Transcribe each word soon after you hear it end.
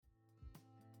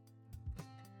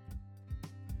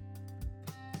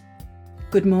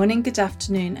Good morning, good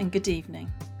afternoon, and good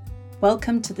evening.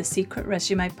 Welcome to the Secret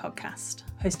Resume podcast,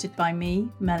 hosted by me,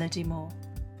 Melody Moore.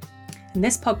 In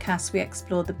this podcast, we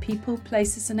explore the people,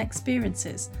 places, and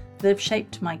experiences that have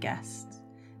shaped my guests,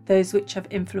 those which have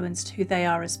influenced who they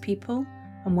are as people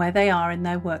and where they are in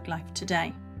their work life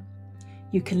today.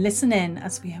 You can listen in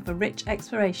as we have a rich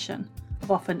exploration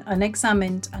of often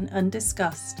unexamined and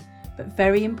undiscussed, but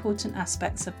very important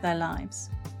aspects of their lives,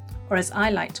 or as I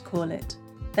like to call it,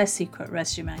 their secret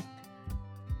resume.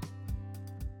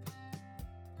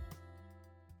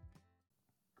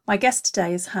 My guest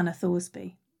today is Hannah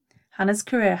Thoresby. Hannah's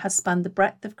career has spanned the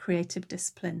breadth of creative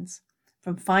disciplines,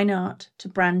 from fine art to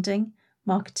branding,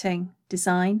 marketing,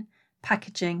 design,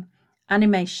 packaging,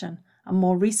 animation, and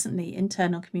more recently,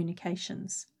 internal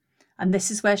communications. And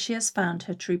this is where she has found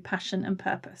her true passion and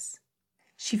purpose.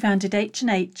 She founded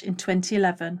H&H in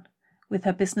 2011 with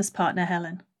her business partner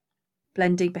Helen,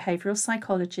 blending behavioural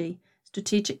psychology,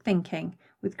 strategic thinking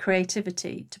with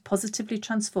creativity to positively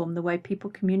transform the way people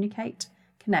communicate,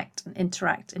 connect and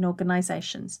interact in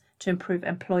organisations to improve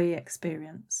employee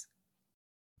experience.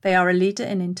 They are a leader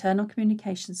in internal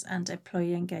communications and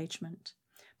employee engagement,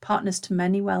 partners to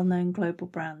many well-known global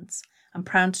brands, and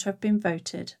proud to have been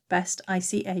voted Best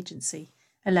IC Agency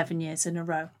 11 years in a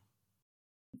row.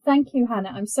 Thank you,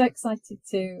 Hannah. I'm so excited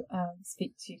to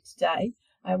speak to you today.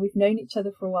 We've known each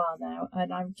other for a while now,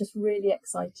 and I'm just really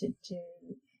excited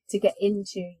to get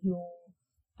into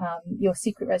your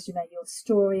secret resume, your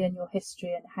story and your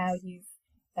history, and how you've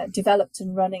developed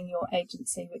and running your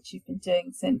agency, which you've been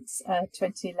doing since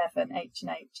 2011,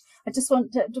 H&H. I just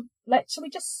want shall we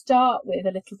just start with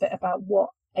a little bit about what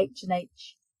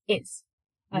H&H is?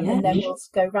 And then we'll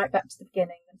go right back to the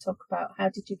beginning and talk about how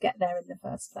did you get there in the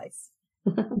first place?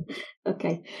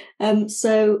 Okay.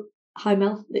 So hi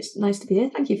Mel, it's nice to be here.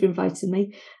 Thank you for inviting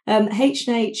me.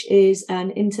 H&H is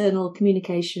an internal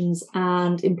communications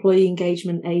and employee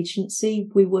engagement agency.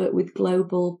 We work with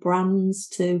global brands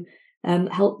to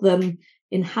help them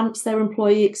enhance their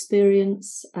employee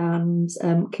experience and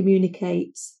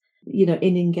communicate,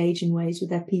 in engaging ways with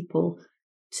their people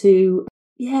to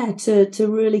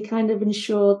really kind of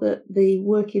ensure that the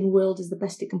working world is the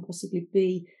best it can possibly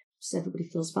be, so everybody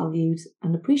feels valued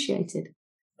and appreciated.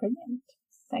 Brilliant.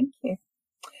 Thank you.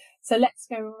 So let's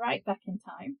go right back in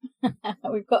time.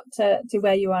 We've got to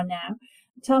where you are now.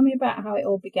 Tell me about how it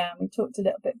all began. We talked a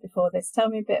little bit before this. Tell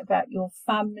me a bit about your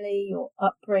family, your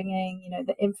upbringing,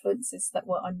 the influences that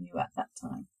were on you at that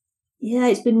time. Yeah,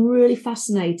 it's been really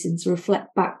fascinating to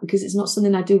reflect back because it's not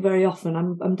something I do very often.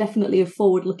 I'm definitely a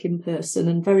forward-looking person,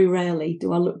 and very rarely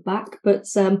do I look back. But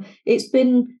it's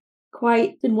been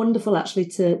wonderful actually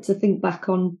to think back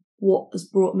on what has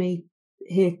brought me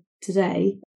here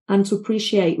today, and to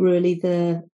appreciate really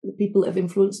the people that have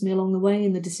influenced me along the way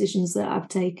and the decisions that I've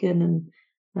taken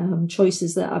and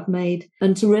choices that I've made,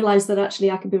 and to realise that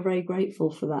actually I can be very grateful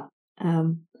for that.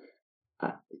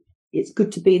 It's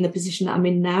good to be in the position that I'm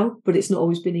in now, but it's not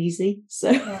always been easy. So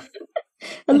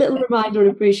a little reminder and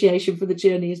appreciation for the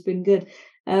journey has been good.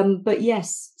 But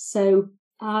yes, so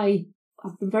I've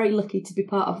been very lucky to be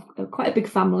part of quite a big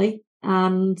family,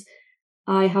 and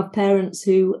I have parents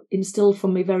who instilled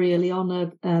from me very early on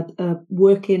a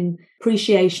working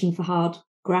appreciation for hard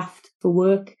graft, for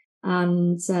work,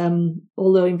 and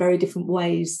although in very different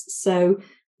ways. So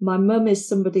my mum is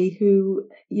somebody who,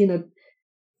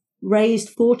 raised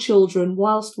 4 children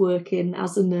whilst working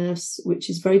as a nurse,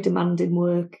 which is very demanding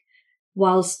work,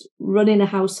 whilst running a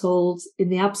household in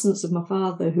the absence of my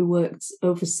father, who worked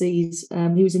overseas.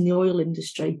 He was in the oil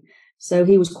industry, so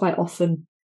he was quite often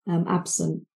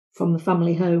absent from the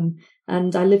family home.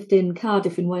 And I lived in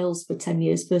Cardiff in Wales for 10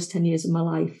 years, first 10 years of my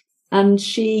life. And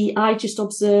I just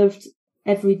observed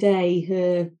every day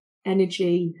her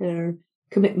energy, her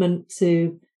commitment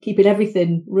to keeping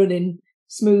everything running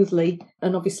smoothly,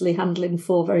 and obviously handling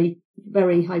 4 very,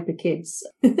 very hyper kids.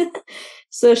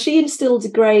 So she instilled a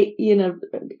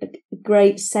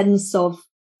great sense of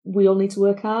we all need to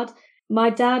work hard. My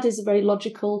dad is a very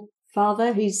logical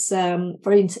father. He's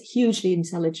hugely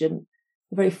intelligent,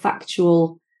 a very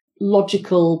factual,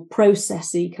 logical,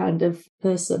 processy kind of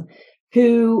person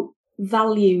who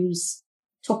values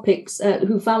topics,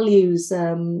 who values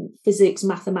physics,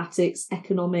 mathematics,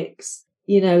 economics,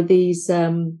 these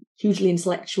hugely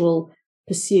intellectual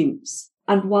pursuits.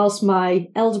 And whilst my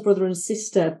elder brother and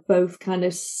sister both kind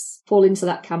of fall into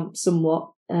that camp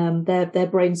somewhat, their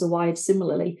brains are wired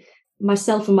similarly.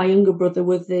 Myself and my younger brother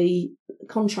were the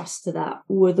contrast to that,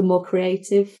 were the more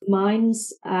creative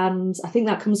minds. And I think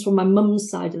that comes from my mum's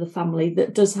side of the family,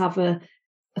 that does have a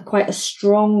quite a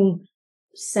strong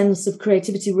sense of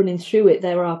creativity running through it.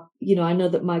 There are, I know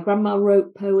that my grandma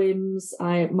wrote poems.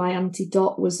 My Auntie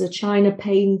Dot was a China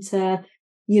painter.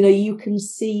 You can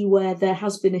see where there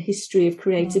has been a history of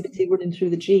creativity running through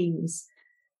the genes.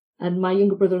 And my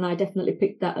younger brother and I definitely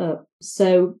picked that up.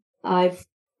 So I'm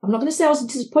not going to say I was a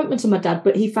disappointment to my dad,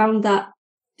 but he found that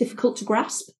difficult to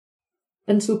grasp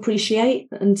and to appreciate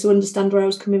and to understand where I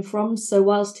was coming from. So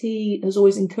whilst he has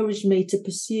always encouraged me to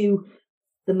pursue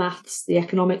the maths, the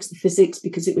economics, the physics,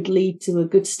 because it would lead to a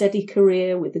good steady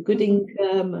career with a good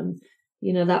income, and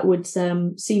that would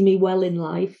see me well in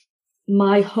life,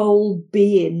 my whole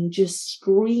being just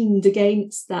screamed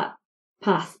against that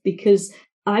path, because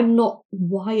I'm not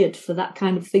wired for that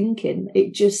kind of thinking.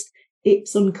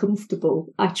 It's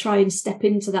uncomfortable. I try and step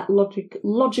into that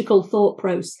logical thought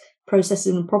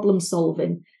processing and problem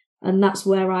solving, and that's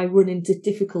where I run into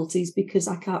difficulties, because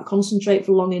I can't concentrate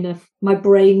for long enough. My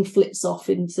brain flits off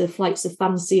into flights of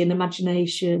fancy and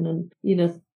imagination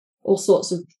and, all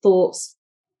sorts of thoughts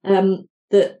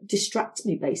that distract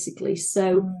me, basically.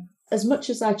 So as much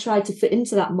as I tried to fit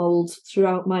into that mould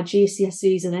throughout my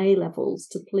GCSEs and A-levels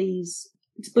to please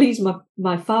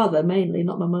my father, mainly,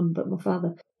 not my mum, but my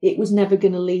father, it was never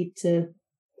going to lead to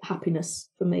happiness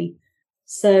for me.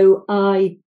 So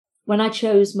when I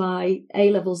chose my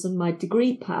A-levels and my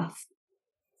degree path,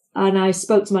 and I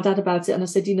spoke to my dad about it, and I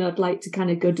said, I'd like to kind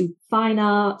of go do fine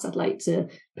art. I'd like to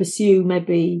pursue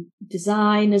maybe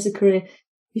design as a career.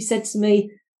 He said to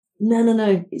me,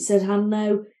 no. He said, Han,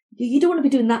 no, you don't want to be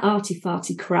doing that arty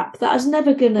farty crap. That's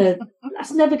never gonna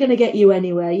get you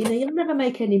anywhere. You'll never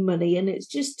make any money, and it's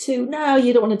just no,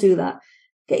 you don't want to do that.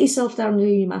 Get yourself down and do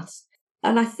your maths.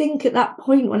 And I think at that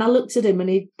point, when I looked at him and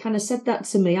he kind of said that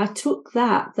to me, I took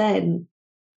that then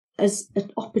as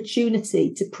an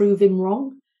opportunity to prove him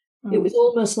wrong. It was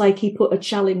almost like he put a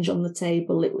challenge on the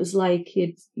table. It was like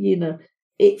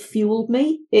it fueled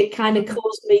me. It kind of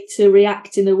caused me to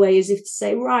react in a way as if to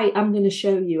say, right, I'm going to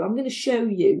show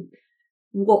you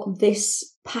what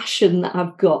this passion that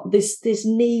I've got, this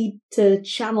need to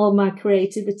channel my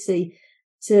creativity,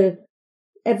 to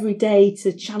every day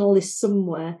to channel this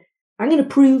somewhere. I'm going to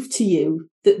prove to you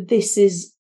that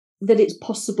it's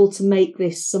possible to make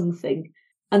this something.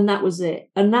 And that was it.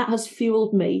 And that has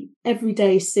fueled me every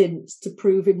day since to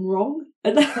prove him wrong.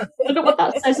 And I don't know what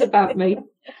that says about me.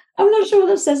 I'm not sure what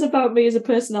that says about me as a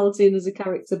personality and as a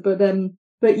character,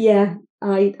 but yeah,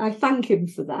 I thank him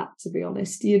for that, to be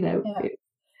honest, Yeah.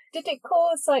 Did it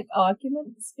cause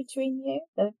arguments between you?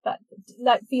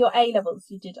 For your A-levels,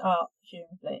 you did art,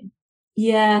 presumably.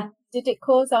 Yeah. Did it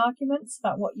cause arguments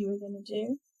about what you were going to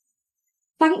do?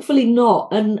 Thankfully not.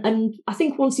 And I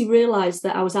think once he realised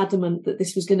that I was adamant that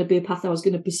this was going to be a path I was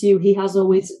going to pursue, he has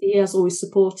always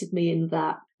supported me in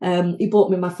that. He bought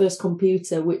me my first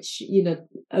computer, which,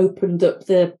 opened up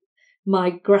my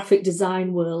graphic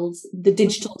design world, the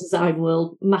digital design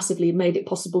world, massively, made it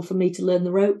possible for me to learn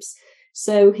the ropes.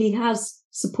 So he has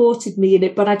supported me in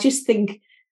it. But I just think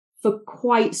for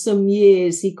quite some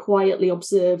years, he quietly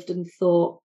observed and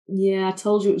thought, yeah, I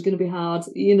told you it was going to be hard,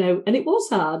 and it was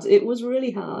hard. It was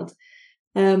really hard.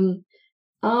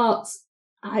 Art,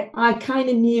 I kind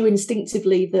of knew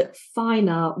instinctively that fine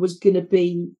art was going to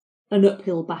be an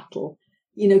uphill battle,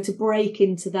 to break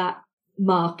into that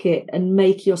market and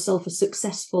make yourself a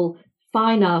successful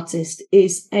fine artist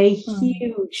is a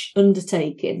huge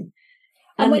undertaking.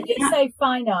 And when you say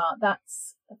fine art,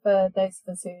 that's, for those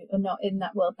of us who are not in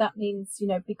that world, that means,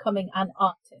 becoming an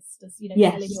artist, as,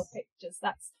 yes. Selling your pictures.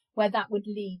 That's where that would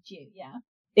lead you, yeah?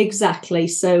 Exactly.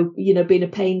 So, being a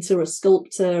painter, a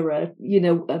sculptor, a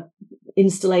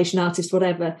installation artist,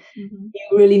 whatever, you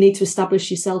really need to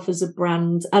establish yourself as a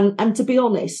brand. And to be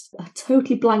honest, a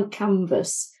totally blank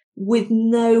canvas with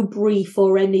no brief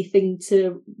or anything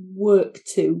to work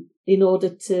to in order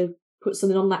to put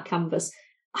something on that canvas,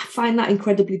 I find that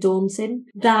incredibly daunting.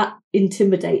 That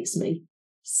intimidates me.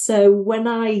 So when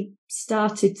I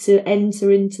started to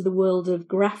enter into the world of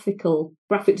graphic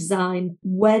design,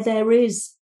 where there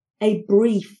is a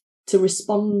brief to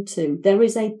respond to, there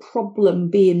is a problem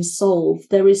being solved,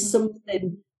 there is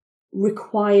something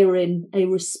requiring a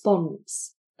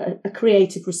response, a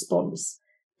creative response,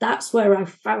 that's where I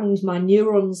found my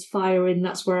neurons firing,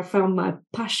 that's where I found my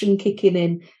passion kicking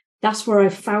in. That's where I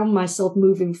found myself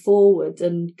moving forward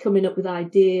and coming up with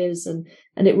ideas, and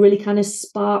it really kind of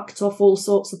sparked off all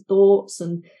sorts of thoughts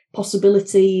and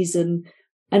possibilities, and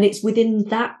it's within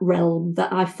that realm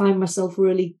that I find myself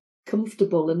really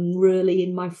comfortable and really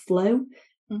in my flow.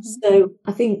 So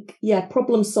I think,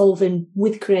 problem solving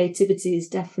with creativity is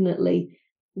definitely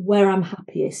where I'm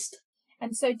happiest.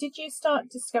 And so did you start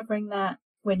discovering that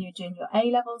when you were doing your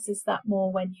A-levels? Is that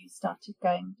more when you started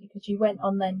going, because you went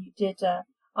on then you did a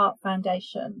art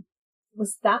foundation?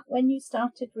 Was that when you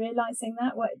started realizing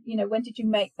that? What, when did you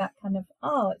make that kind of,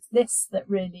 it's this that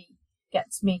really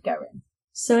gets me going?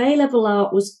 So A-level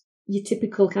art was your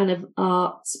typical kind of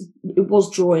art. It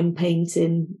was drawing,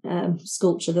 painting,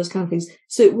 sculpture, those kind of things.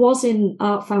 So it was in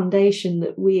art foundation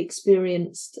that we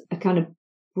experienced a kind of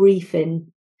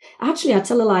briefing. Actually, I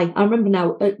tell a lie. I remember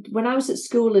now, when I was at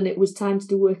school and it was time to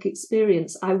do work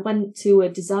experience, I went to a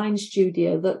design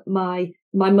studio that my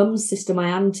mum's sister, my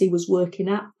auntie, was working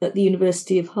at the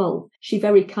University of Hull. She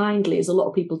very kindly, as a lot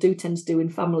of people do tend to do in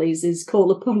families, is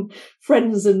call upon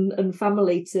friends and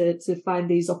family to find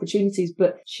these opportunities.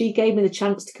 But she gave me the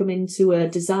chance to come into a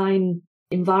design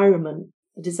environment,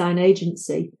 a design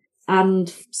agency, and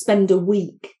spend a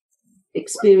week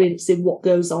experiencing what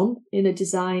goes on in a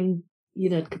design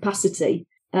capacity.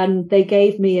 And they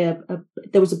gave me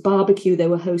there was a barbecue they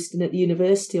were hosting at the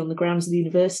university, on the grounds of the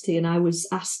university, and I was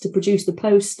asked to produce the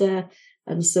poster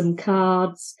and some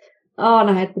cards. And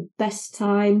I had the best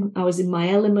time. I was in my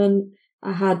element.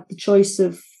 I had the choice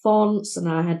of fonts, and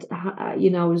I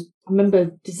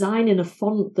remember designing a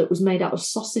font that was made out of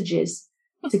sausages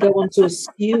to go onto a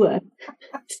skewer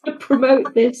to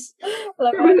promote this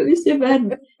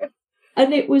event.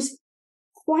 And it was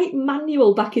quite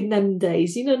manual back in them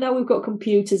days. Now we've got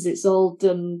computers, it's all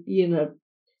done,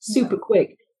 super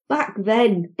quick. Back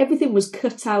then, everything was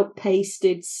cut out,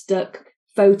 pasted, stuck,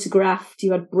 photographed.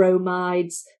 You had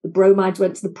bromides. The bromides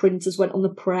went to the printers, went on the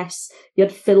press. You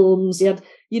had films. You had,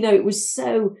 it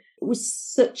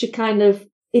was such a kind of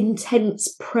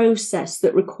intense process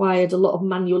that required a lot of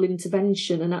manual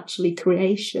intervention and actually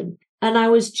creation. And I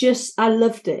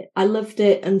loved it. I loved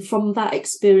it. And from that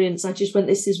experience, I just went,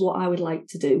 this is what I would like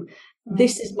to do. Mm-hmm.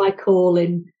 This is my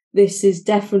calling. This is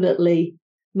definitely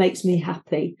makes me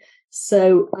happy.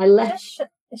 So I left.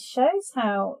 It shows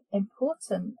how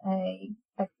important a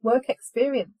work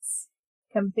experience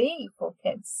can be for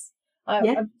kids.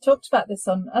 I've talked about this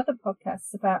on other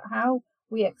podcasts about how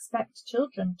we expect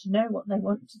children to know what they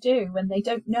want to do when they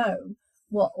don't know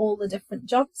what all the different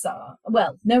jobs are.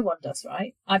 Well, no one does,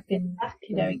 right? I've been,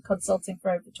 in consulting for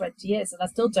over 20 years and I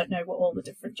still don't know what all the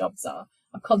different jobs are.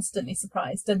 I'm constantly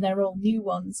surprised, and there are all new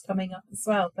ones coming up as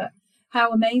well. But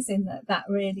how amazing that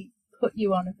really put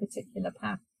you on a particular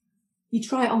path. You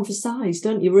try it on for size,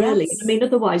 don't you, really? Yes. I mean,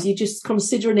 otherwise you're just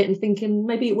considering it and thinking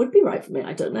maybe it would be right for me.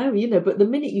 I don't know, but the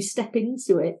minute you step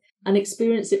into it and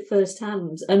experience it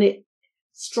firsthand and it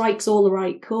strikes all the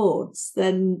right chords,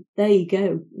 then there you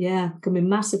go. Yeah, becoming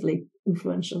massively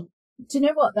influential. Do you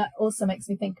know what that also makes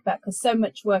me think about? Because so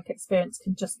much work experience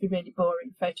can just be really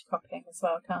boring, photocopying as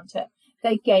well, can't it?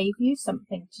 They gave you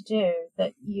something to do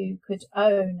that you could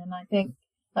own. And I think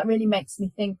that really makes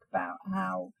me think about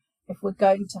how, if we're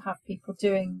going to have people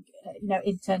doing,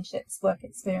 internships, work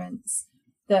experience,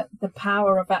 the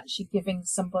power of actually giving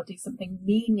somebody something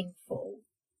meaningful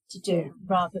to do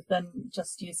rather than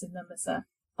just using them as a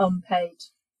unpaid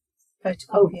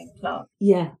photocopying clerk.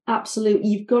 Yeah, absolutely.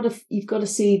 You've got to you've got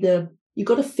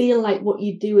to feel like what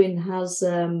you're doing has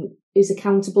is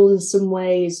accountable in some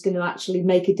way, is going to actually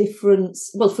make a difference.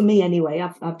 Well, for me anyway,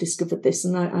 I've discovered this,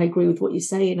 and I agree with what you're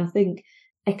saying. I think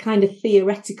a kind of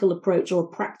theoretical approach or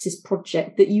a practice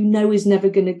project that is never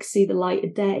going to see the light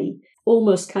of day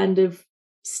almost kind of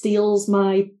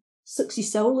sucks your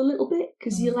soul a little bit,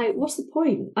 because you're like, what's the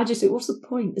point? I just say, what's the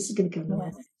point? This is going to go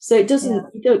nowhere. So it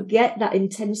doesn't, you don't get that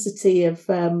intensity of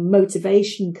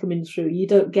motivation coming through. You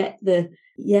don't get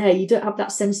you don't have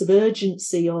that sense of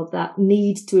urgency or that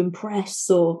need to impress,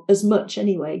 or as much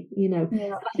anyway, I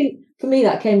think for me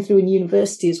that came through in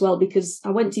university as well, because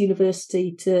I went to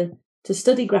university to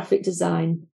study graphic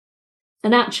design.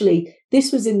 And actually,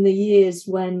 this was in the years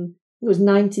when it was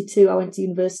 92, I went to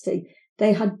university.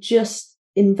 They had just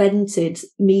invented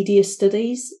media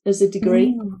studies as a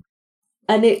degree.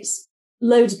 And it's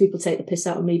loads of people take the piss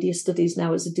out of media studies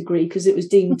now as a degree, because it was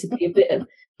deemed to be a bit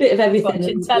of everything.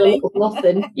 Watching telly.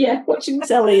 Nothing. Yeah, watching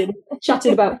telly and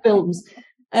chatting about films.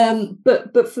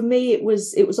 But for me, it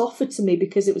was offered to me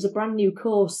because it was a brand new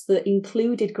course that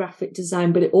included graphic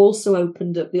design, but it also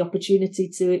opened up the opportunity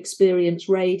to experience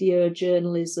radio,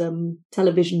 journalism,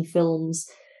 television, films,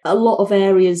 a lot of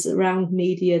areas around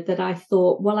media that I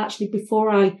thought, well, actually, before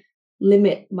I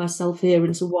limit myself here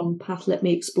into one path, let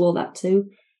me explore that too.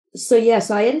 So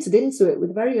yes, I entered into it with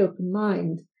a very open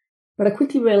mind, but I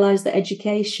quickly realised that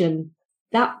education,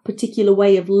 that particular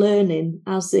way of learning,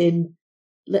 as in,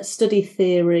 let's study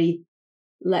theory,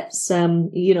 let's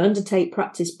undertake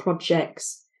practice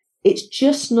projects, it's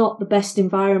just not the best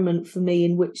environment for me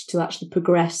in which to actually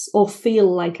progress or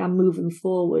feel like I'm moving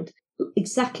forward.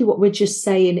 exactly what we're just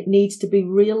saying. It needs to be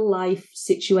real life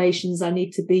situations. I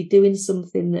need to be doing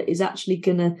something that is actually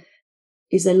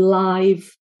is a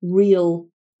live, real,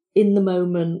 in the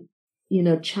moment,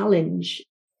 challenge.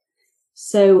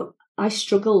 So I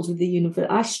struggled with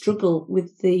I struggle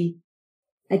with the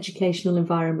educational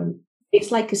environment. It's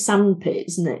like a sandpit,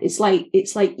 isn't it? It's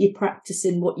like you're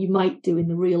practicing what you might do in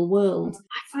the real world.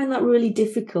 I find that really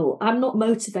difficult. I'm not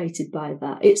motivated by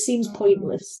that. It seems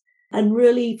pointless. And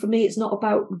really, for me, it's not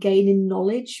about gaining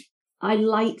knowledge. I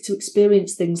like to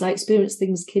experience things. I experience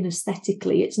things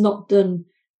kinesthetically. It's not done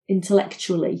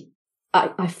intellectually.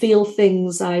 I feel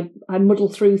things. I muddle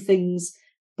through things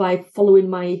by following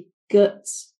my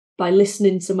guts, by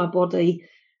listening to my body.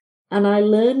 And I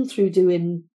learn through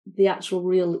doing the actual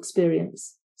real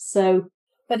experience.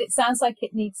 But it sounds like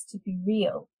it needs to be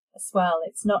real as well.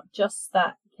 It's not just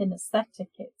that kinesthetic,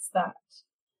 it's that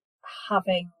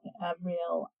having a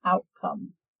real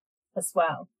outcome as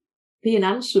well. Being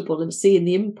answerable and seeing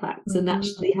the impact and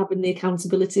actually having the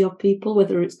accountability of people,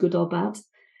 whether it's good or bad.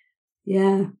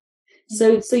 Yeah.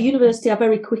 So university, I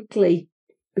very quickly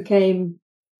became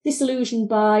disillusioned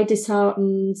by,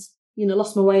 disheartened,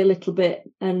 lost my way a little bit.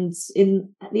 And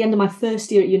at the end of my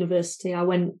first year at university, I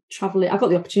went travelling. I got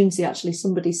the opportunity, actually.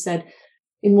 Somebody said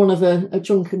in one of a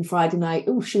drunken Friday night,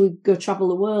 oh, should we go travel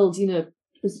the world?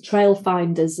 The trail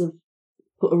finders have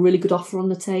put a really good offer on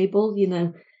the table,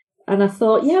 And I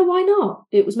thought, yeah, why not?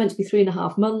 It was meant to be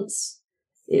 3.5 months.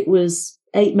 It was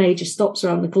 8 major stops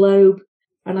around the globe.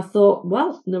 And I thought,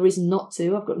 well, no reason not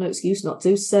to. I've got no excuse not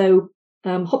to. So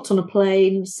hopped on a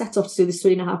plane, set off to do this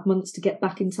 3.5 months to get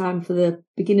back in time for the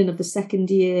beginning of the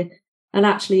second year. And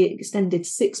actually it extended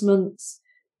 6 months.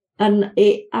 And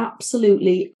it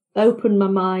absolutely opened my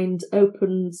mind,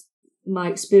 opened my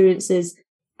experiences.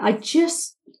 I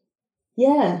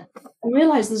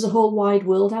realised there's a whole wide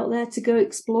world out there to go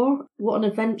explore. What an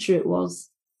adventure it was.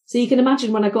 So you can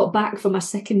imagine when I got back for my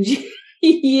second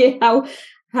year,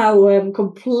 how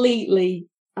completely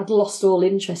I'd lost all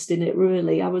interest in it,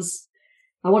 really.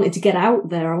 I wanted to get out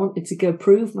there. I wanted to go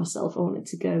prove myself. I wanted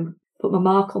to go put my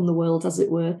mark on the world, as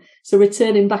it were. So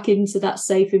returning back into that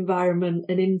safe environment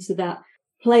and into that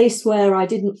place where I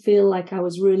didn't feel like I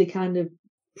was really kind of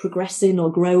progressing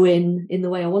or growing in the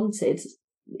way I wanted,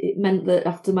 it meant that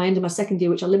after my end of my second year,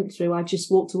 which I limped through, I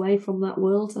just walked away from that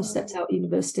world. I stepped out of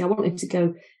university. I wanted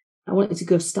to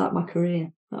go start my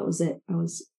career. That was it. I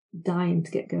was dying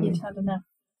to get going. You'd had enough.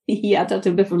 Yeah, I'd had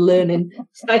a bit of learning.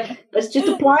 So let's just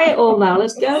apply it all now.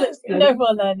 Let's go. No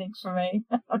more learning for me.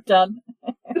 I'm done.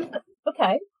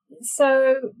 Okay.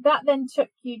 So that then took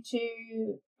you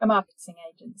to a marketing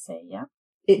agency, yeah?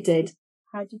 It did.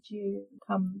 How did you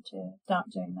come to start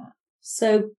doing that?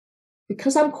 So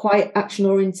because I'm quite action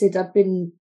oriented, I've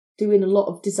been doing a lot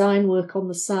of design work on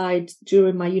the side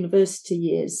during my university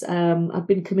years. I've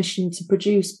been commissioned to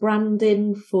produce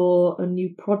branding for a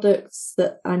new product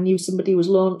that I knew somebody was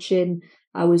launching.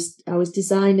 I was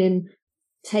designing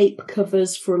tape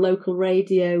covers for a local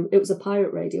radio. It was a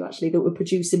pirate radio, actually, that were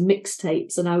producing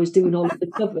mixtapes, and I was doing all of the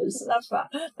covers. Love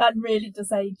that. That really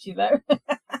does age you, though.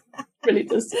 Really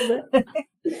does, doesn't it?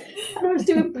 And I was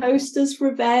doing posters for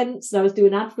events, and I was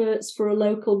doing adverts for a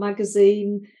local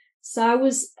magazine. So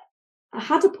I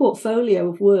had a portfolio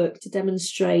of work to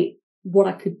demonstrate what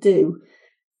I could do.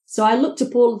 So I looked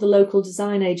up all of the local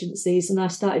design agencies and I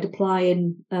started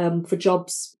applying for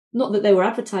jobs. Not that they were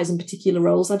advertising particular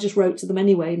roles. I just wrote to them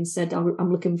anyway and said,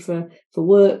 I'm looking for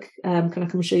work. Can I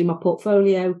come show you my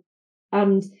portfolio?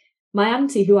 And my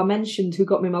auntie, who I mentioned, who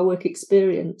got me my work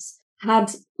experience,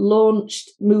 had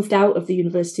moved out of the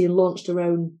university and launched her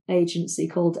own agency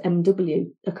called MW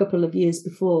a couple of years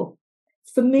before.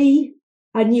 For me,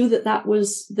 I knew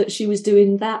that she was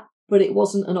doing that, but it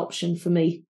wasn't an option for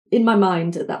me in my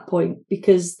mind at that point,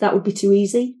 because that would be too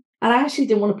easy. And I actually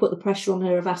didn't want to put the pressure on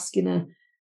her of asking her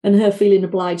and her feeling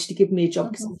obliged to give me a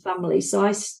job because I'm family. So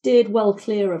I steered well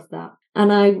clear of that.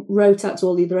 And I wrote out to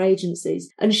all the other agencies.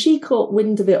 And she caught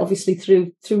wind of it, obviously,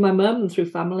 through my mum and through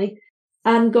family,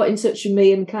 and got in touch with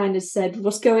me and kind of said,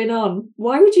 what's going on?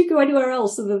 Why would you go anywhere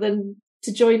else other than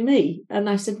to join me? And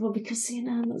I said, well, because,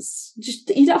 that's just,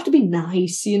 you don't have to be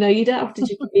nice, you don't have to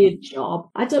just be a job.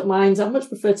 I don't mind. I much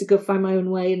prefer to go find my own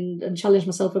way and challenge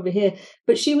myself over here.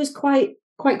 But she was quite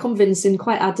convincing,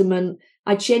 quite adamant.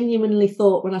 I genuinely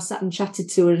thought when I sat and chatted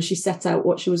to her and she set out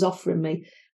what she was offering me,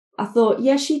 I thought,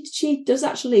 yeah, she does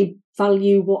actually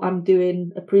value what I'm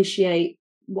doing, appreciate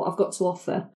what I've got to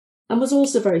offer, and was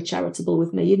also very charitable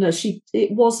with me.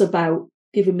 It was about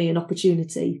giving me an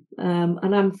opportunity,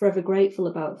 and I'm forever grateful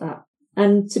about that.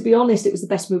 And to be honest, it was the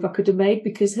best move I could have made,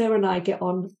 because her and I get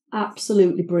on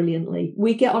absolutely brilliantly.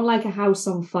 We get on like a house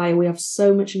on fire. We have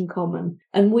so much in common.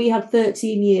 And we had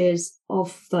 13 years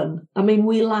of fun. I mean,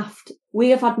 we laughed. We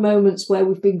have had moments where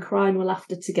we've been crying with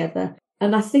laughter together.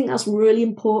 And I think that's really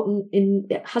important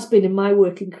it has been in my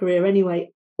working career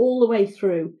anyway, all the way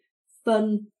through.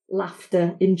 Fun,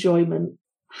 laughter, enjoyment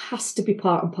has to be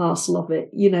part and parcel of it,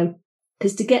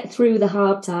 because to get through the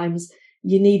hard times,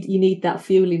 you need that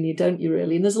fuel in you, don't you,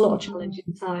 really? And there's a lot of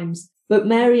challenging times. But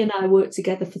Mary and I worked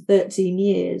together for 13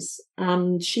 years,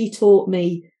 and she taught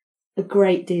me a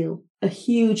great deal, a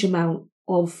huge amount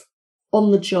of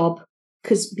on the job,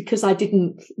 because I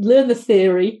didn't learn the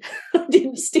theory, I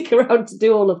didn't stick around to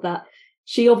do all of that.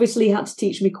 She obviously had to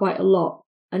teach me quite a lot,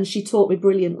 and she taught me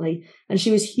brilliantly, and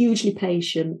she was hugely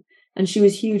patient, and she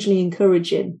was hugely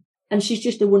encouraging, and she's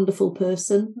just a wonderful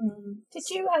person. Did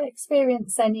you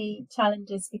experience any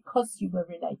challenges because you were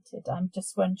related? I'm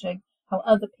just wondering how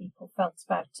other people felt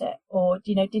about it, or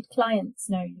did clients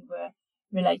know you were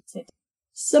related?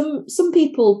 Some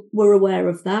people were aware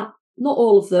of that, not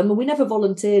all of them, and we never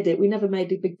volunteered it. We never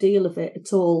made a big deal of it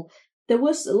at all. There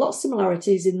was a lot of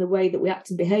similarities in the way that we act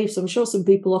and behave, so I'm sure some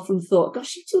people often thought,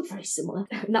 gosh, you two are very similar.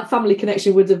 And that family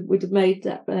connection would have made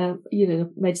that,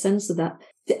 made sense of that.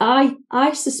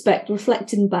 I suspect,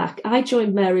 reflecting back, I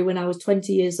joined Mary when I was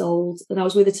 20 years old, and I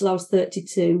was with her till I was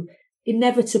 32.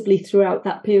 Inevitably, throughout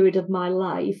that period of my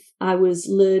life, I was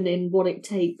learning what it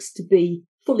takes to be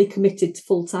fully committed to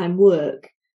full-time work,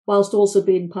 whilst also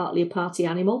being partly a party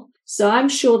animal. So I'm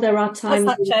sure there are times...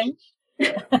 Has that changed?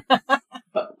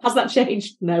 Has that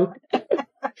changed? No.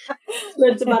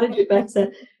 Learn to manage it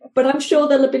better. But I'm sure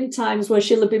there'll have been times where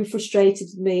she'll have been frustrated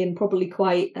with me and probably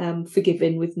quite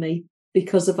forgiving with me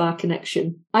because of our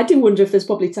connection. I do wonder if there's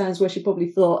probably times where she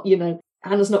probably thought,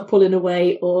 Hannah's not pulling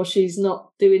away, or she's not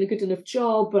doing a good enough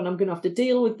job, and I'm going to have to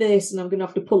deal with this, and I'm going to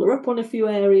have to pull her up on a few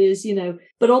areas,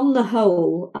 But on the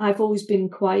whole, I've always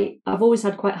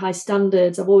had quite high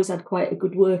standards. I've always had quite a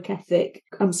good work ethic.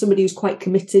 I'm somebody who's quite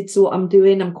committed to what I'm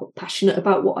doing. I'm quite passionate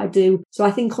about what I do. So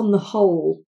I think on the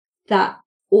whole, that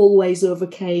always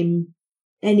overcame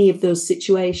any of those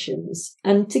situations.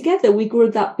 And together we grew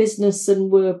that business,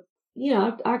 and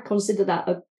I consider that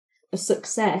a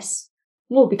success.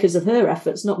 More because of her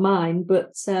efforts, not mine.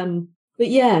 But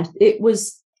yeah, it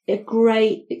was a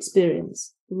great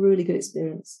experience, a really good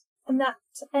experience. And that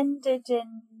ended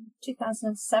in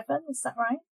 2007, is that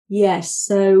right? Yes.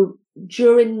 So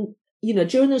during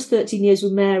those 13 years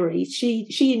with Mary,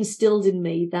 she instilled in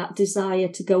me that desire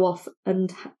to go off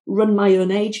and run my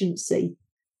own agency.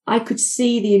 I could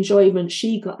see the enjoyment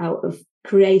she got out of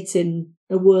creating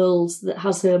a world that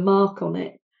has her mark on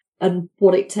it, and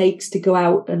what it takes to go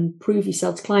out and prove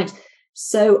yourself to clients.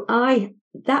 So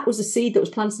that was a seed that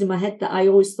was planted in my head, that I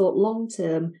always thought long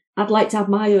term, I'd like to have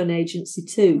my own agency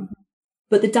too. Mm-hmm.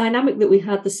 But the dynamic that we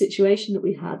had, the situation that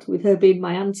we had with her being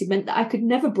my auntie, meant that I could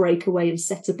never break away and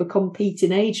set up a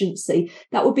competing agency.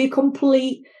 That would be a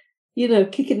complete,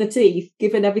 kick in the teeth,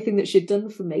 given everything that she'd done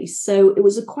for me. So it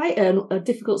was quite a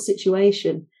difficult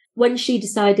situation. When she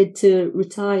decided to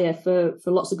retire for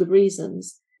lots of good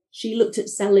reasons, she looked at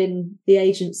selling the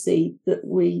agency that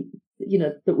we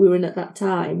were in at that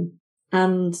time.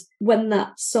 And when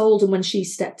that sold and when she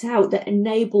stepped out, that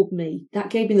enabled me, that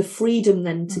gave me the freedom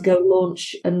then to go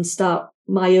launch and start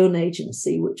my own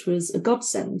agency, which was a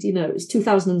godsend. It was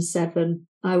 2007.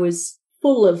 I was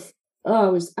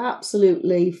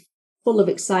absolutely full of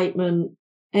excitement,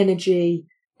 energy.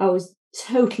 I was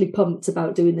totally pumped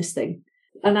about doing this thing.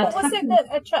 And what was it that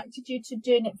attracted you to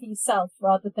doing it for yourself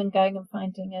rather than going and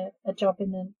finding a job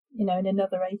in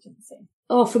another agency?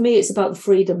 Oh, for me, it's about the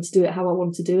freedom to do it how I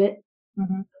want to do it.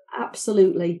 Mm-hmm.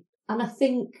 Absolutely. And I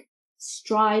think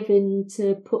striving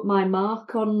to put my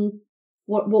mark on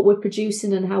what we're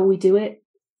producing and how we do it.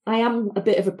 I am a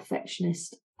bit of a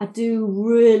perfectionist. I do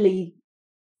really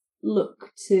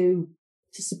look to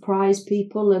surprise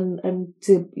people and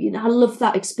to, I love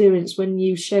that experience when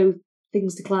you show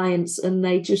things to clients and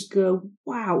they just go,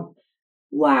 wow,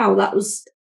 that was,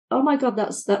 oh my God,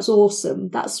 that's awesome.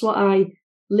 That's what I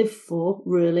live for,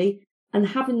 really. And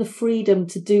having the freedom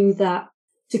to do that,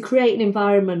 to create an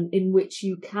environment in which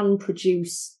you can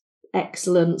produce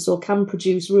excellence or can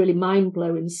produce really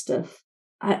mind-blowing stuff.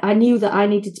 I knew that I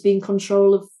needed to be in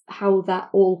control of how that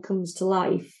all comes to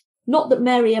life. Not that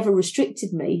Mary ever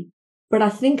restricted me, but I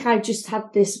think I just had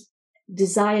this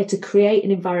desire to create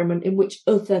an environment in which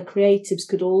other creatives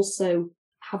could also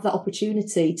have that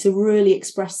opportunity to really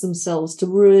express themselves, to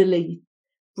really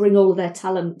bring all of their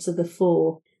talent to the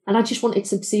fore. And I just wanted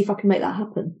to see if I could make that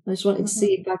happen. I just wanted to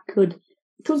see if I could.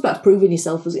 It comes back to proving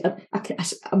yourself.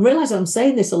 I'm realising I'm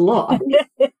saying this a lot.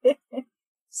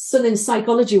 something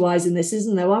psychology-wise in this,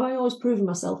 isn't there? Why am I always proving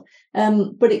myself?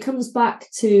 But it comes back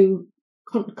to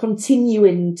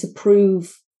continuing to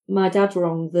prove my dad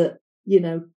wrong, that,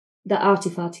 that arty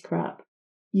farty crap,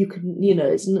 you can,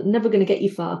 it's never going to get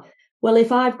you far. Well,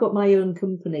 if I've got my own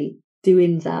company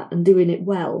doing that and doing it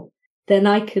well, then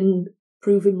I can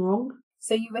prove him wrong.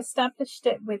 So you established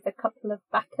it with a couple of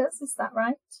backers, is that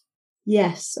right?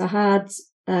 Yes, I had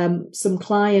some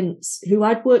clients who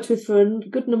I'd worked with for a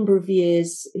good number of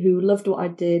years who loved what I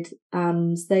did,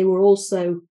 and they were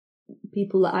also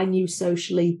people that I knew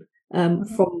socially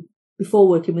from before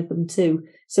working with them too.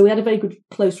 So we had a very good,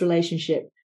 close relationship.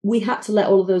 We had to let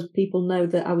all of those people know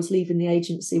that I was leaving the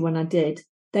agency when I did.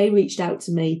 They reached out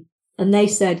to me and they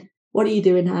said, "What are you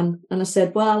doing, Han?" And I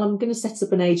said, "Well, I'm going to set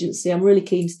up an agency. I'm really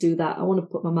keen to do that. I want to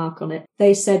put my mark on it."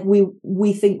 They said,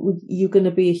 we think you're going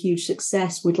to be a huge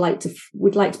success. We'd like to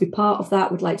be part of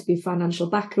that. We'd like to be a financial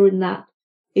backer in that,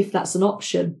 if that's an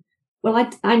option. Well,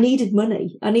 I needed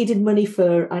money. I needed,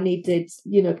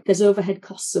 there's overhead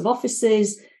costs of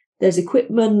offices, there's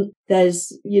equipment,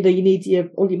 there's, you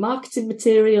need all your marketing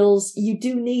materials. You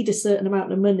do need a certain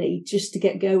amount of money just to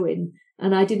get going.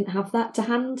 And I didn't have that to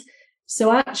hand.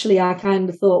 So actually, I kind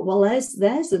of thought, well,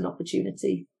 there's an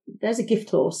opportunity. There's a gift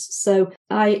horse. So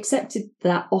I accepted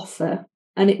that offer,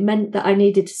 and it meant that I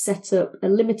needed to set up a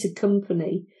limited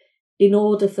company in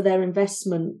order for their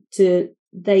investment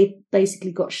they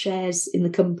basically got shares in the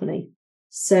company.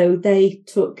 So they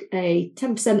took a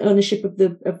 10% ownership of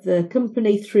the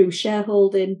company through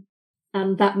shareholding.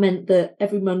 And that meant that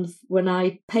every month when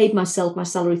I paid myself my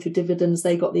salary through dividends,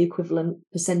 they got the equivalent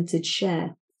percentage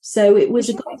share. So it was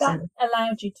that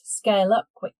allowed you to scale up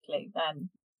quickly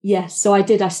then. Yes, so I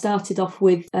did. I started off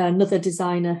with another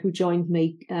designer who joined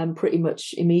me pretty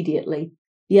much immediately.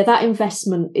 Yeah, that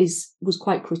investment was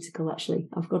quite critical, actually,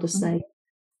 I've got to say.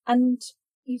 And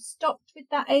you stopped with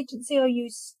that agency, or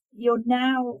you're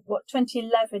now,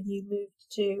 2011 you moved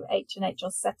to H&H,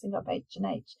 or setting up H&H.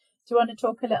 Do you want to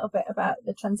talk a little bit about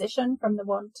the transition from the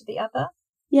one to the other?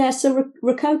 Yeah, so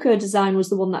Rococo Design was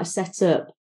the one that I set up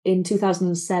in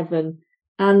 2007.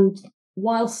 And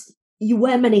whilst you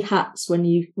wear many hats when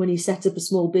you set up a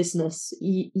small business,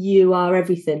 you are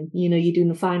everything. You're doing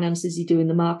the finances, you're doing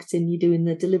the marketing, you're doing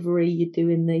the delivery, you're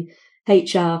doing the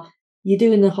HR, you're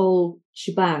doing the whole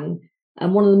shebang.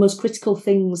 And one of the most critical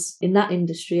things in that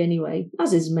industry anyway,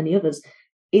 as is many others,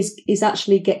 is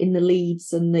actually getting the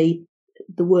leads and the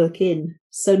work in.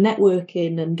 So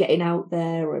networking and getting out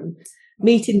there and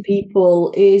meeting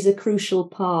people is a crucial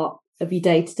part of your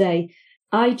day to day.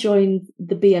 I joined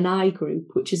the B&I group,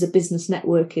 which is a business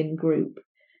networking group.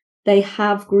 They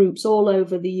have groups all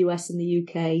over the US and the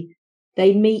UK.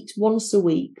 They meet once a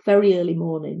week, very early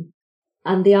morning.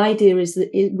 And the idea is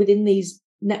that within these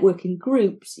networking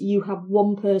groups, you have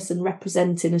one person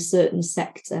representing a certain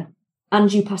sector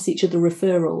and you pass each other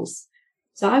referrals.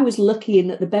 So I was lucky in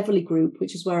that the Beverley group,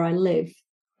 which is where I live,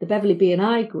 the Beverley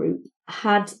B&I group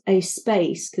had a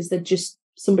space because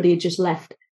somebody had just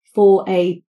left for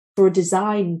a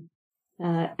design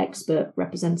expert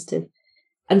representative.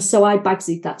 And so I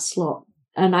bagsied that slot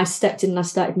and I stepped in and I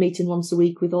started meeting once a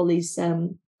week with all these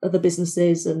other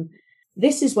businesses. And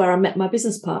this is where I met my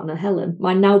business partner, Helen,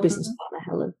 my now business partner,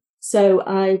 Helen. So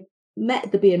I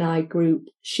met the B&I group.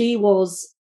 She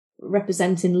was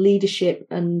representing leadership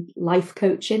and life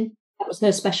coaching. That was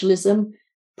her specialism.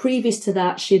 Previous to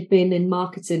that, she'd been in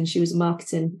marketing. She was a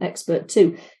marketing expert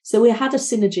too. So we had a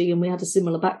synergy and we had a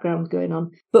similar background going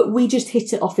on, but we just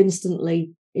hit it off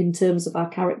instantly in terms of our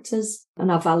characters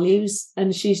and our values.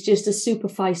 And she's just a super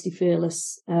feisty,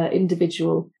 fearless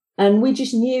individual. And we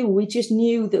just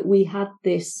knew that we had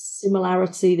this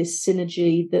similarity, this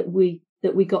synergy, that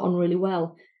we got on really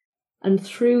well. And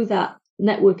through that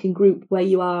networking group where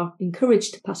you are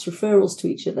encouraged to pass referrals to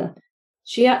each other,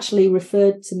 she actually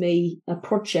referred to me a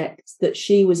project that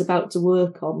she was about to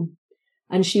work on,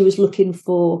 and she was looking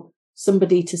for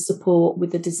somebody to support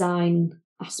with the design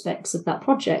aspects of that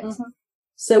project.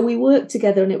 So we worked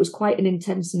together, and it was quite an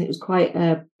intense, and it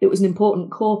was an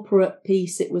important corporate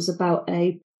piece. It was about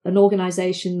an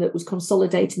organisation that was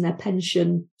consolidating their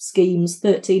pension schemes,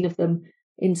 13 of them,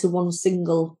 into one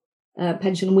single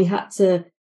pension, and we had to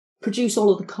produce all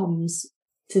of the comms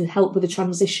to help with the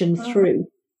transition through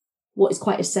what is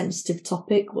quite a sensitive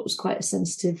topic, what was quite a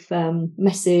sensitive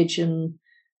message and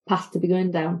path to be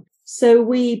going down. So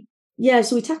we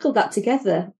tackled that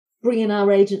together, bringing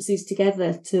our agencies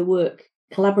together to work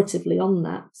collaboratively on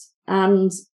that.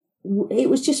 And it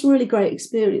was just a really great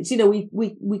experience.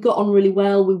 We got on really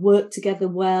well. We worked together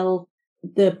well.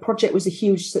 the project was a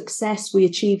huge success. We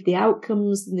achieved the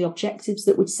outcomes and the objectives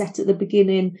that we'd set at the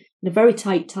beginning in a very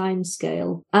tight time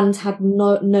scale, and had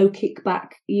no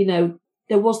kickback.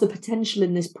 There was the potential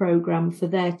in this programme for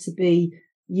there to be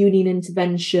union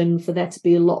intervention, for there to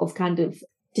be a lot of kind of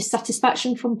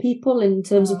dissatisfaction from people in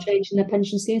terms of changing their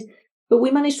pension schemes. But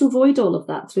we managed to avoid all of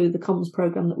that through the comms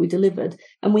programme that we delivered.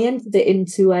 And we entered it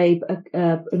into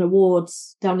an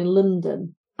awards down in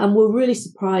London. And we're really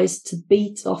surprised to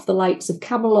beat off the likes of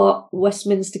Camelot,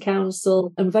 Westminster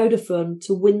Council and Vodafone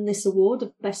to win this award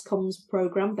of Best Comms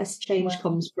Programme, Best Change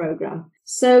Comms Programme.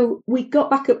 So we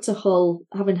got back up to Hull,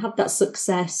 having had that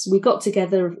success. We got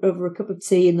together over a cup of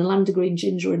tea in the Lander Green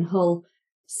Ginger in Hull,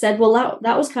 said, well,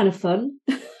 that was kind of fun.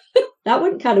 That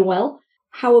went kind of well.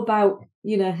 How about,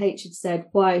 H had said,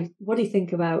 what do you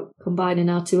think about combining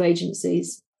our two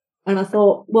agencies? And I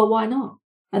thought, well, why not?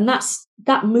 And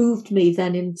that moved me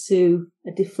then into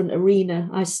a different arena.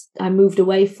 I moved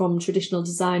away from traditional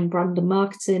design, brand and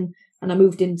marketing, and I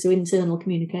moved into internal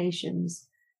communications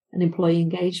and employee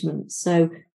engagement. So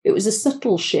it was a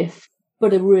subtle shift,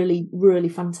 but a really, really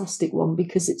fantastic one,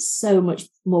 because it's so much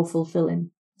more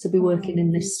fulfilling to be working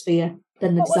in this sphere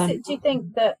than the design. What was it, do you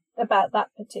think, that about that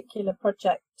particular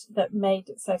project that made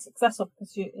it so successful?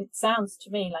 Because it sounds to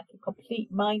me like a complete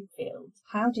minefield.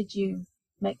 How did you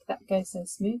make that go so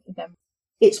smoothly then?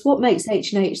 It's what makes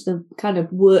H&H the kind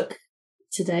of work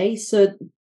today. So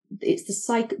it's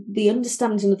the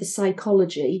understanding of the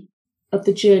psychology of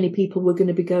the journey people were going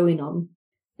to be going on.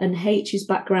 And H's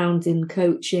background in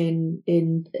coaching,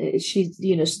 she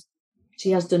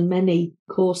has done many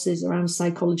courses around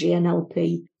psychology,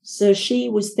 NLP. So she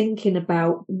was thinking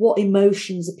about what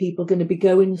emotions are people going to be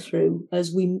going through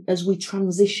as we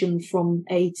transition from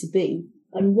A to B,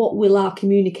 and what will our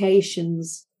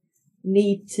communications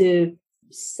need to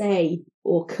say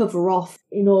or cover off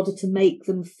in order to make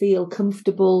them feel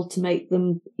comfortable, to make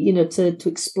them, to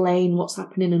explain what's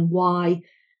happening and why.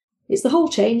 It's the whole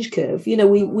change curve.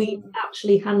 We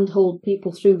actually handhold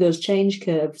people through those change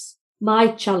curves. My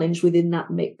challenge within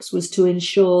that mix was to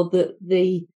ensure that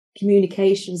the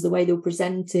communications, the way they were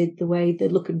presented, the way they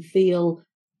look and feel,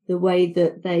 the way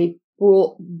that they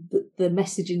brought the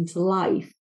message into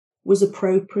life was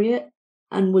appropriate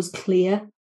and was clear,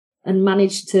 and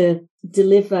managed to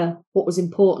deliver what was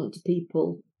important to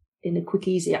people in a quick,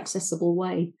 easy, accessible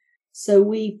way. So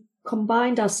we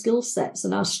combined our skill sets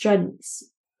and our strengths,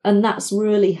 and that's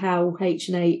really how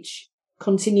H&H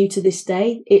continue to this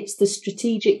day. It's the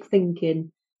strategic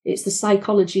thinking, it's the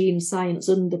psychology and science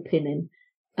underpinning,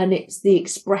 and it's the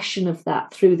expression of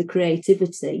that through the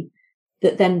creativity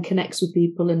that then connects with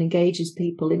people and engages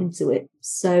people into it.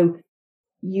 So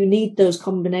you need those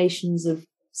combinations of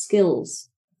skills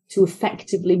to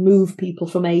effectively move people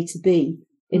from A to B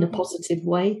in a positive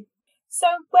way. So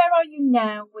where are you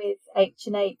now with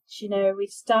H&H? We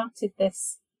started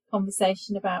this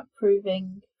conversation about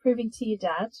proving to your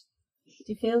dad.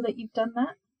 Do you feel that you've done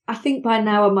that? I think by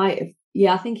now I might have.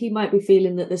 Yeah, I think he might be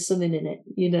feeling that there's something in it,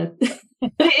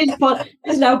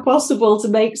 It's now possible to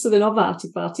make something of Arty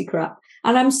Farty crap.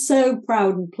 And I'm so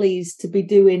proud and pleased to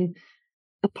be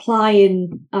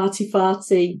applying Arty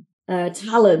Farty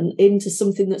talent into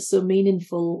something that's so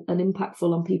meaningful and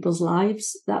impactful on people's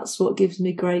lives. That's what gives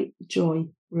me great joy,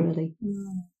 really.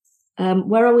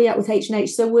 Where are we at with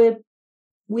H&H? So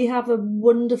we have a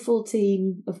wonderful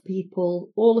team of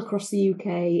people all across the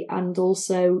UK and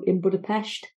also in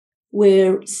Budapest.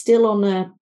 We're still on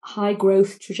a high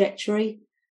growth trajectory.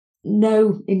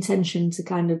 No intention to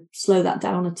kind of slow that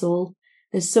down at all.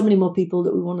 There's so many more people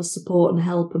that we want to support and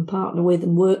help and partner with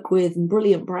and work with, and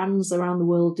brilliant brands around the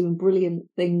world doing brilliant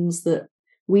things that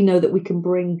we know that we can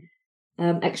bring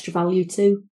extra value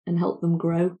to and help them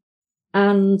grow.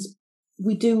 And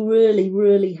we do really,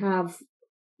 really have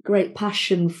great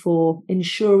passion for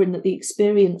ensuring that the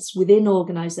experience within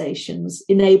organisations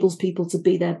enables people to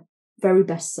be their very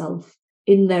best self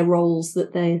in their roles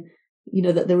that they're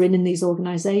in these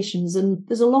organisations. And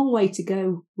there's a long way to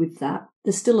go with that.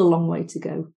 There's still a long way to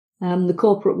go. The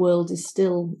corporate world is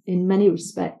still, in many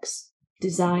respects,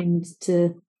 designed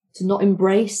to not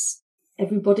embrace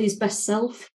everybody's best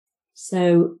self.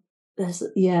 So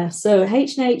So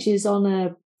H&H is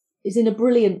in a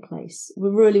brilliant place.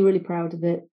 We're really, really proud of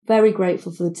it. Very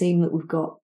grateful for the team that we've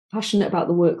got. Passionate about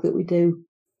the work that we do,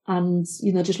 and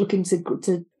just looking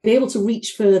to be able to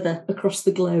reach further across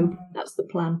the globe. That's the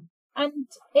plan. And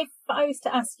if I was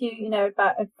to ask you,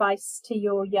 about advice to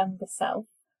your younger self,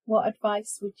 what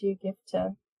advice would you give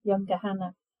to younger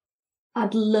Hannah?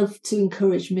 I'd love to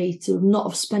encourage me to not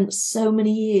have spent so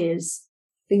many years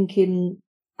thinking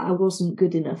I wasn't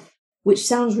good enough. which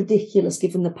sounds ridiculous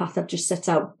given the path I've just set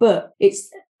out. But it's,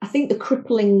 I think, the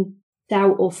crippling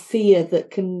doubt or fear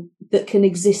that can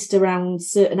exist around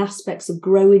certain aspects of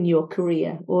growing your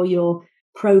career or your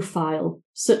profile,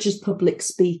 such as public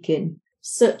speaking,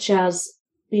 such as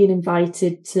being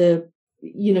invited to,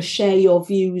 share your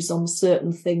views on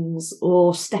certain things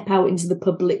or step out into the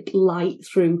public light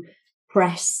through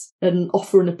press and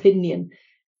offer an opinion.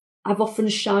 I've often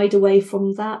shied away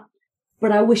from that,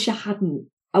 but I wish I hadn't.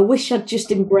 I wish I'd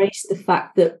just embraced the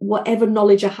fact that whatever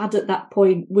knowledge I had at that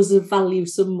point was of value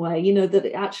somewhere,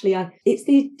 that it's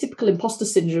the typical imposter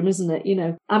syndrome, isn't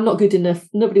it? I'm not good enough.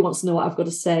 Nobody wants to know what I've got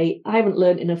to say. I haven't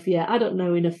learned enough yet. I don't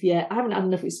know enough yet. I haven't had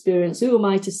enough experience. Who am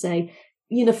I to say?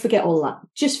 Forget all that.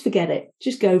 Just forget it.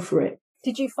 Just go for it.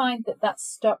 Did you find that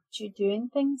stopped you doing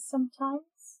things sometimes?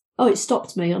 Oh, it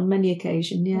stopped me on many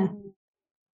occasions, yeah.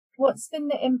 What's been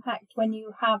the impact when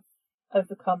you have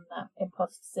overcome that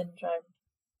imposter syndrome?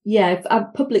 Yeah,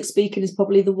 public speaking is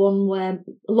probably the one where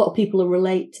a lot of people will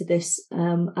relate to this.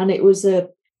 And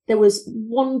there was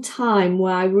one time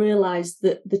where I realised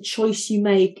that the choice you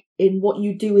make in what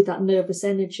you do with that nervous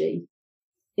energy,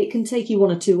 it can take you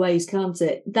one or two ways, can't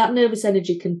it? That nervous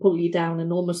energy can pull you down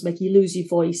and almost make you lose your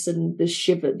voice and the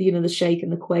shiver, the shake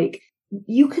and the quake.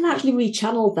 You can actually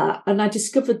rechannel that. And I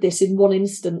discovered this in one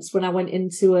instance when I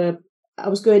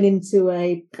was going into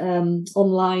a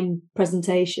online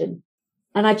presentation.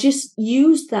 And I just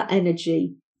used that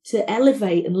energy to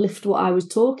elevate and lift what I was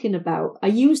talking about. I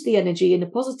used the energy in a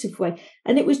positive way.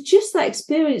 And it was just that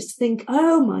experience to think,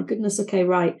 oh my goodness, okay,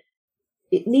 right.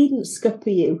 It needn't scupper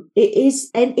you. It is,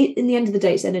 and in the end of the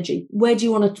day, it's energy. Where do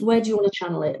you want to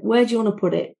channel it? Where do you want to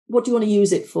put it? What do you want to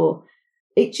use it for?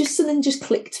 Something just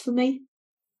clicked for me.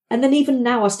 And then even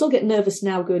now, I still get nervous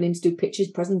now going in to do pitches,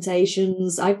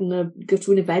 presentations. I can go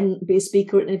to an event, be a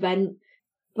speaker at an event.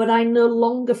 But I no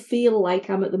longer feel like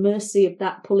I'm at the mercy of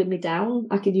that pulling me down.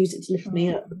 I can use it to lift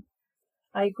me up.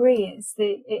 I agree.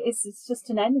 It's just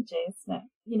an energy, isn't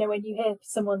it? When you hear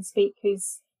someone speak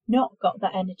who's not got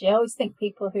that energy, I always think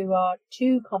people who are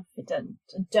too confident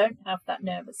and don't have that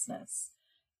nervousness,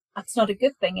 that's not a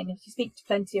good thing. And if you speak to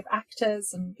plenty of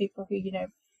actors and people who,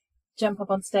 jump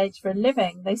up on stage for a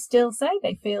living, they still say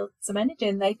they feel some energy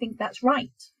and they think that's right,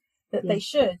 that they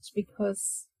should,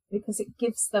 because it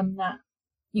gives them that.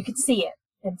 You can see it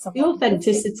in something. The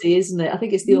authenticity, isn't it? I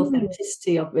think it's the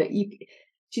authenticity of it.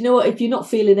 Do you know what? If you're not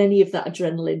feeling any of that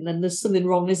adrenaline, then there's something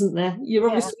wrong, isn't there? You're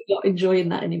obviously not enjoying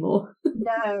that anymore.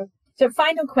 No. So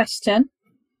final question.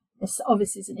 This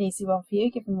obviously is an easy one for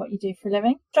you, given what you do for a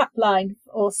living. Strapline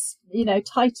or,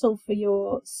 title for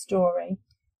your story.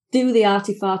 Do the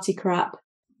arty farty crap.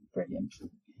 Brilliant.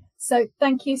 So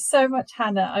thank you so much,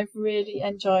 Hannah. I've really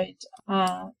enjoyed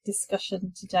our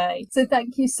discussion today. So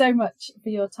thank you so much for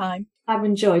your time. I've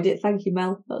enjoyed it. Thank you,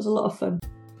 Mel. That was a lot of fun.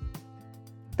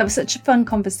 That was such a fun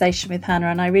conversation with Hannah,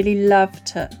 and I really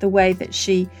loved the way that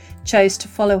she chose to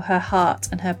follow her heart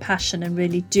and her passion and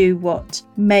really do what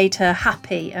made her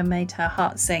happy and made her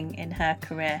heart sing in her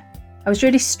career. I was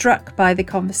really struck by the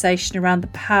conversation around the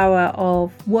power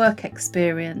of work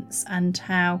experience and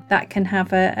how that can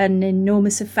have an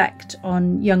enormous effect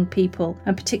on young people,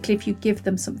 and particularly if you give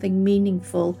them something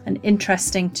meaningful and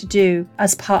interesting to do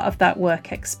as part of that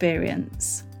work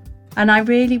experience. And I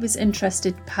really was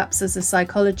interested, perhaps as a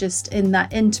psychologist, in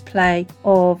that interplay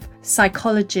of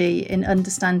psychology in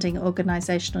understanding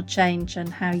organisational change and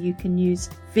how you can use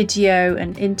video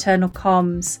and internal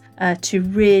comms to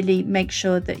really make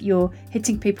sure that you're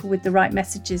hitting people with the right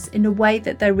messages in a way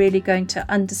that they're really going to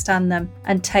understand them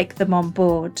and take them on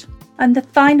board. And the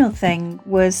final thing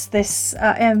was this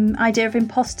idea of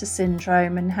imposter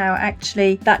syndrome and how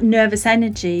actually that nervous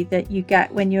energy that you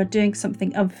get when you're doing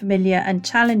something unfamiliar and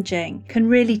challenging can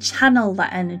really channel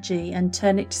that energy and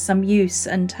turn it to some use,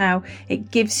 and how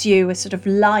it gives you a sort of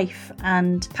life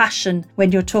and passion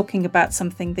when you're talking about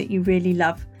something that you really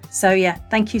love. So yeah,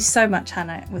 thank you so much,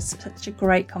 Hannah. It was such a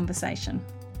great conversation.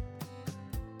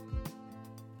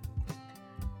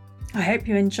 I hope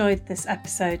you enjoyed this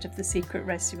episode of The Secret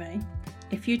Resume.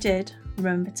 If you did,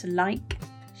 remember to like,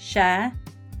 share,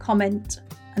 comment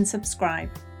and subscribe,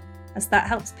 as that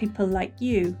helps people like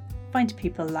you find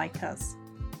people like us.